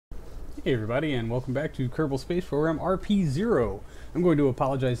Hey everybody, and welcome back to Kerbal Space Program RP-0. I'm going to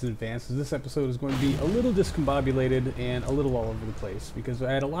apologize in advance as this episode is going to be a little discombobulated and a little all over the place because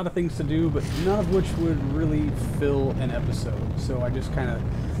I had a lot of things to do, but none of which would really fill an episode, so I just kind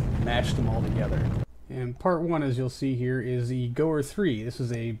of mashed them all together. And part one, as you'll see here, is the Goer 3. This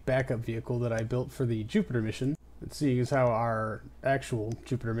is a backup vehicle that I built for the Jupiter mission. But seeing as how our actual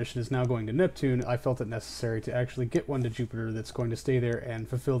Jupiter mission is now going to Neptune, I felt it necessary to actually get one to Jupiter that's going to stay there and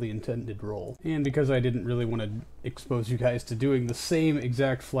fulfill the intended role. And because I didn't really want to expose you guys to doing the same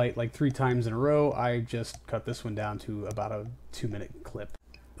exact flight like 3 times in a row, I just cut this one down to about a 2-minute clip.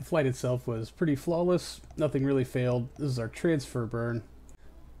 The flight itself was pretty flawless, nothing really failed. This is our transfer burn,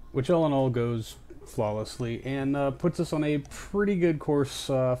 which all in all goes flawlessly and puts us on a pretty good course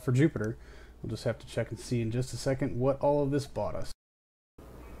for Jupiter. We'll just have to check and see in just a second what all of this bought us.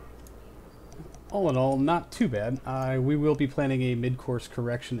 All in all, not too bad. We will be planning a mid-course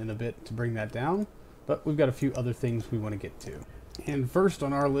correction in a bit to bring that down, but we've got a few other things we want to get to. And first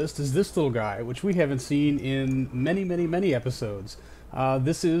on our list is this little guy, which we haven't seen in many episodes.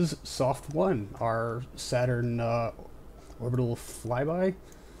 This is Soft 1, our Saturn orbital flyby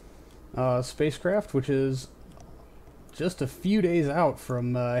spacecraft, which is just a few days out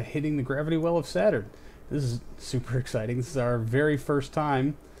from hitting the gravity well of Saturn. This is super exciting. This is our very first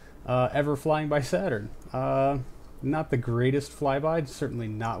time ever flying by Saturn. Not the greatest flyby, certainly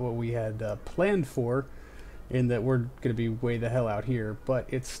not what we had planned for, in that we're going to be way the hell out here, but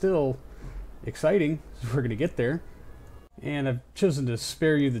it's still exciting. We're going to get there. And I've chosen to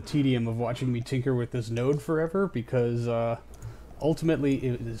spare you the tedium of watching me tinker with this node forever because ultimately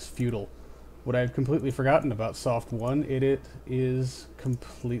it is futile. What I've completely forgotten about Soft 1, it is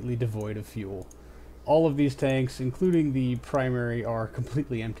completely devoid of fuel. All of these tanks, including the primary, are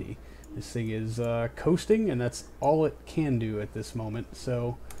completely empty. This thing is coasting, and that's all it can do at this moment,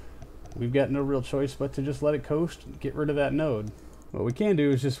 so we've got no real choice but to just let it coast and get rid of that node. What we can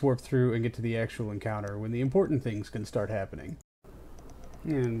do is just warp through and get to the actual encounter when the important things can start happening.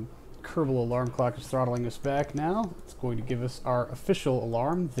 And Kerbal alarm clock is throttling us back now. It's going to give us our official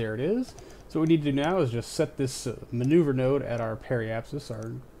alarm. There it is. So what we need to do now is just set this maneuver node at our periapsis,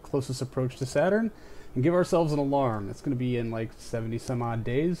 our closest approach to Saturn, and give ourselves an alarm. It's going to be in like 70 some odd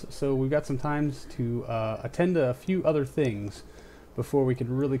days, so we've got some time to attend to a few other things before we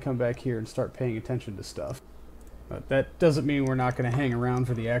can really come back here and start paying attention to stuff. But that doesn't mean we're not going to hang around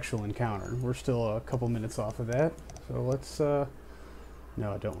for the actual encounter. We're still a couple minutes off of that, so let's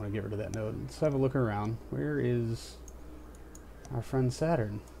no, I don't want to get rid of that node. Let's have a look around. Where is our friend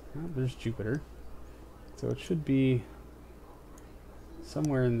Saturn? Oh, there's Jupiter. So it should be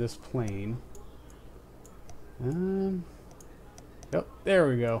somewhere in this plane. Yep, there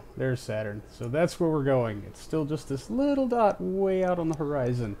we go. There's Saturn. So that's where we're going. It's still just this little dot way out on the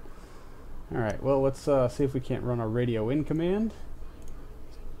horizon. Alright, well, let's see if we can't run our radio in command.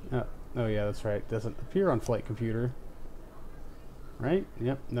 Oh yeah, that's right. It doesn't appear on flight computer. Right?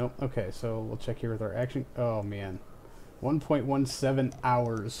 Yep, nope. Okay, so we'll check here with our action. Oh man. 1.17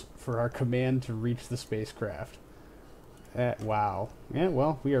 hours for our command to reach the spacecraft. Wow. Yeah,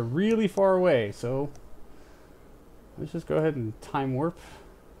 well, we are really far away, so let's just go ahead and time warp.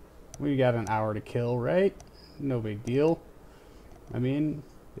 We got an hour to kill, right? No big deal. I mean,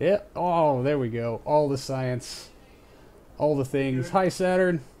 yeah. Oh, there we go. All the science. All the things. Hi,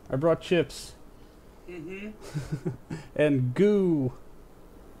 Saturn. I brought chips. And goo.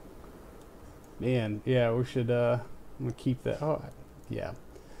 Man, yeah, we should I'm gonna keep that. Oh yeah,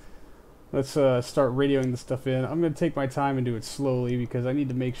 let's start radioing the stuff in. I'm gonna take my time and do it slowly because I need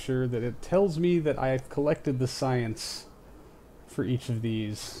to make sure that it tells me that I've collected the science for each of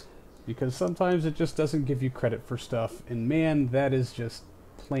these, because sometimes it just doesn't give you credit for stuff, and man, that is just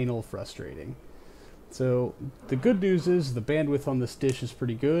plain old frustrating. So the good news is the bandwidth on this dish is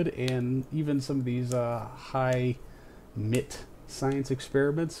pretty good, and even some of these high MIT science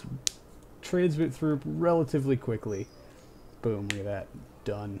experiments transmit through relatively quickly. Boom, look at that.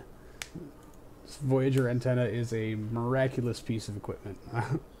 Done. This Voyager antenna is a miraculous piece of equipment.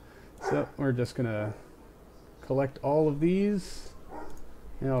 So we're just going to collect all of these,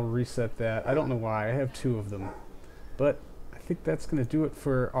 and I'll reset that. I don't know why. I have 2 of them. But I think that's going to do it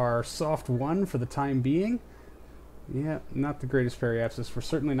for our Soft 1 for the time being. Yeah, not the greatest periapsis. We're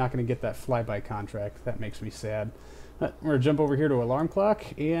certainly not going to get that flyby contract. That makes me sad. We're going to jump over here to alarm clock,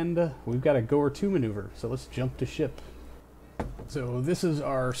 and we've got a Goer 2 maneuver. So let's jump to ship. So this is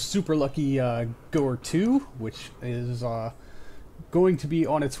our super lucky Goer 2, which is going to be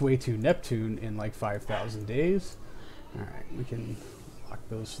on its way to Neptune in like 5,000 days. Alright, we can lock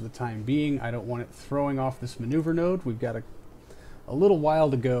those for the time being. I don't want it throwing off this maneuver node. We've got a a little while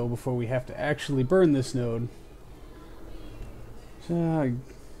to go before we have to actually burn this node.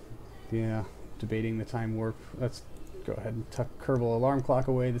 Yeah, debating the time warp. Let's go ahead and tuck Kerbal alarm clock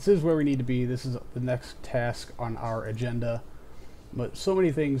away. This is where we need to be. This is the next task on our agenda. But so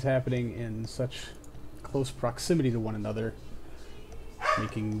many things happening in such close proximity to one another,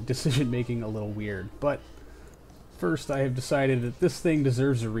 making decision making a little weird. But first I have decided that this thing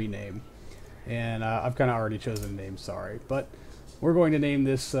deserves a rename. And I've kind of already chosen a name, sorry. But we're going to name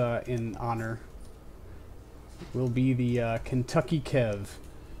this in honor. Will be the Kentucky Kev.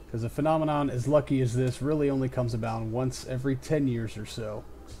 Because a phenomenon as lucky as this really only comes about once every 10 years or so.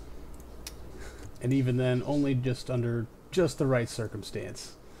 And even then, only just under just the right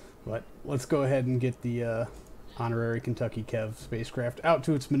circumstance. But let's go ahead and get the honorary Kentucky Kev spacecraft out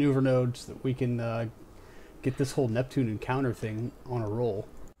to its maneuver node so that we can get this whole Neptune encounter thing on a roll.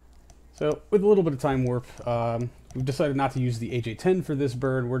 So, with a little bit of time warp, we've decided not to use the AJ-10 for this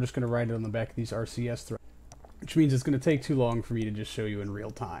bird. We're just going to ride it on the back of these RCS threads. Which means it's going to take too long for me to just show you in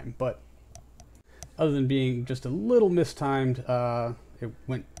real time. But other than being just a little mistimed, it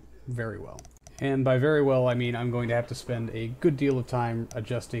went very well. And by very well, I mean I'm going to have to spend a good deal of time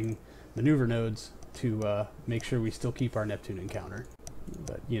adjusting maneuver nodes to make sure we still keep our Neptune encounter.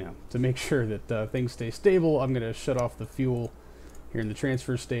 But, you know, to make sure that things stay stable, I'm going to shut off the fuel here in the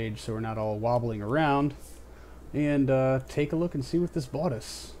transfer stage so we're not all wobbling around. And take a look and see what this bought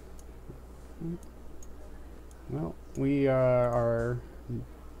us. Well, we are...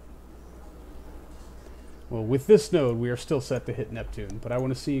 Well, with this node, we are still set to hit Neptune, but I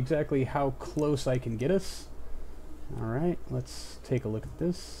want to see exactly how close I can get us. Alright, let's take a look at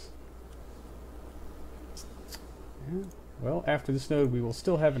this. Yeah. Well, after this node, we will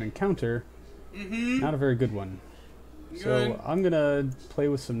still have an encounter. Not a very good one. So I'm going to play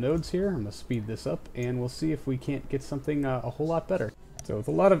with some nodes here. I'm going to speed this up, and we'll see if we can't get something a whole lot better. So with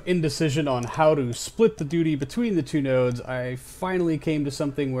a lot of indecision on how to split the duty between the two nodes, I finally came to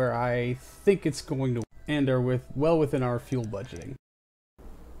something where I think it's going to work and are well within our fuel budgeting.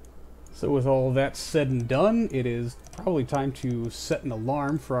 So with all that said and done, it is probably time to set an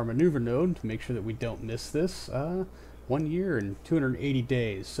alarm for our maneuver node to make sure that we don't miss this. 1 year and 280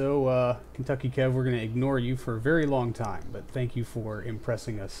 days. So Kentucky Kev, we're going to ignore you for a very long time, but thank you for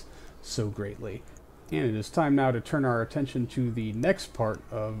impressing us so greatly. And it is time now to turn our attention to the next part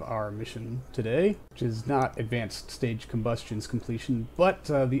of our mission today, which is not advanced stage combustion's completion, but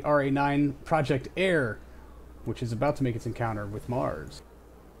the RA9 Project Air, which is about to make its encounter with Mars.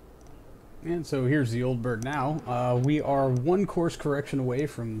 And so here's the old bird now. We are one course correction away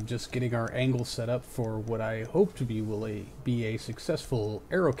from just getting our angle set up for what I hope to be a successful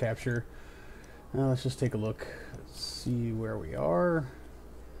aero capture. Let's just take a look, see where we are.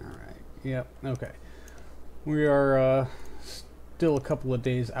 Alright, yep, okay. We are still a couple of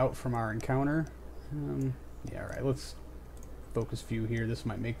days out from our encounter. Yeah, alright, let's focus view here. This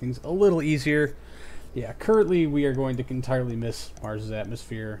might make things a little easier. Yeah, currently we are going to entirely miss Mars's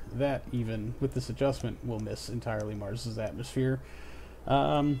atmosphere. That, even with this adjustment, will miss entirely Mars's atmosphere.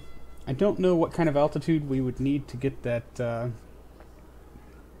 I don't know what kind of altitude we would need to get that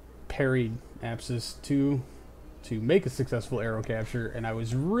parried apsis to make a successful aero capture, and I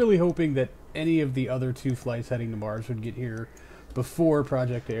was really hoping that any of the other two flights heading to Mars would get here before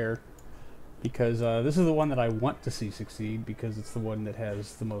Project Air, because this is the one that I want to see succeed, because it's the one that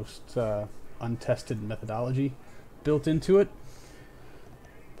has the most untested methodology built into it.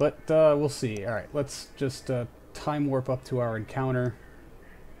 But we'll see. Alright, let's just time warp up to our encounter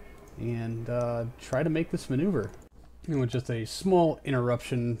and try to make this maneuver. And with just a small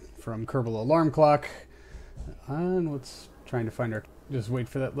interruption from Kerbal alarm clock, and let's trying to find our, just wait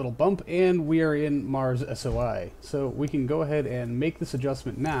for that little bump, and we are in Mars SOI. So we can go ahead and make this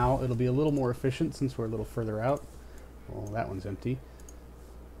adjustment now. It'll be a little more efficient since we're a little further out. Well, that one's empty.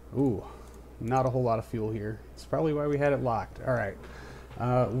 Ooh, not a whole lot of fuel here. It's probably why we had it locked. Alright,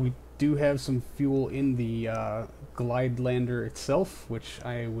 we do have some fuel in the glide lander itself, which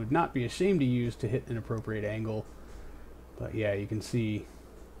I would not be ashamed to use to hit an appropriate angle. But yeah, you can see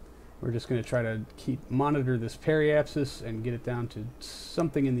we're just going to try to monitor this periapsis and get it down to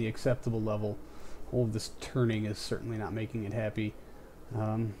something in the acceptable level. All of this turning is certainly not making it happy.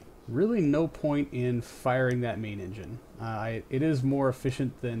 Really no point in firing that main engine. It is more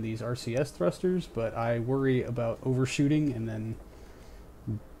efficient than these RCS thrusters, but I worry about overshooting and then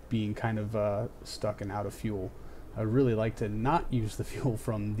being kind of stuck and out of fuel. I'd really like to not use the fuel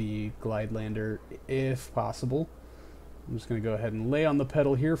from the glide lander if possible. I'm just going to go ahead and lay on the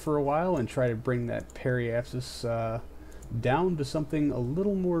pedal here for a while and try to bring that periapsis down to something a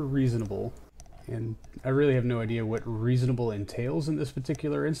little more reasonable. And I really have no idea what reasonable entails in this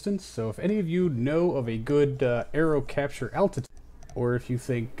particular instance, so if any of you know of a good Aero capture altitude, or if you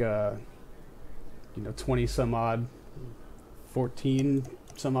think, you know, 20 some odd, 14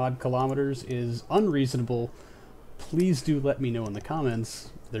 some odd kilometers is unreasonable, please do let me know in the comments.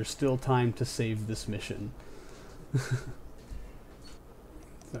 There's still time to save this mission.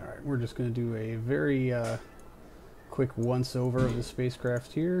 Alright, we're just going to do a very quick once-over of the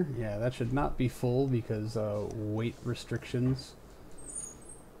spacecraft here. Yeah, that should not be full because weight restrictions.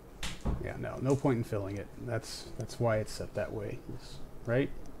 Yeah, no point in filling it. That's why it's set that way, right?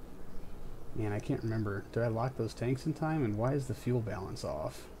 Man, I can't remember. Did I lock those tanks in time? And why is the fuel balance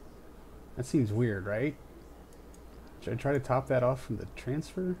off? That seems weird, right? Should I try to top that off from the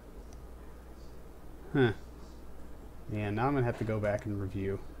transfer? Huh. Yeah, now I'm going to have to go back and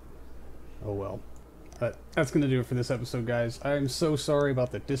review. Oh well. But that's going to do it for this episode, guys. I'm so sorry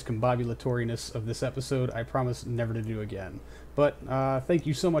about the discombobulatoriness of this episode. I promise never to do again. But thank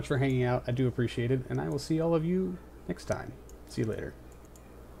you so much for hanging out. I do appreciate it, and I will see all of you next time. See you later.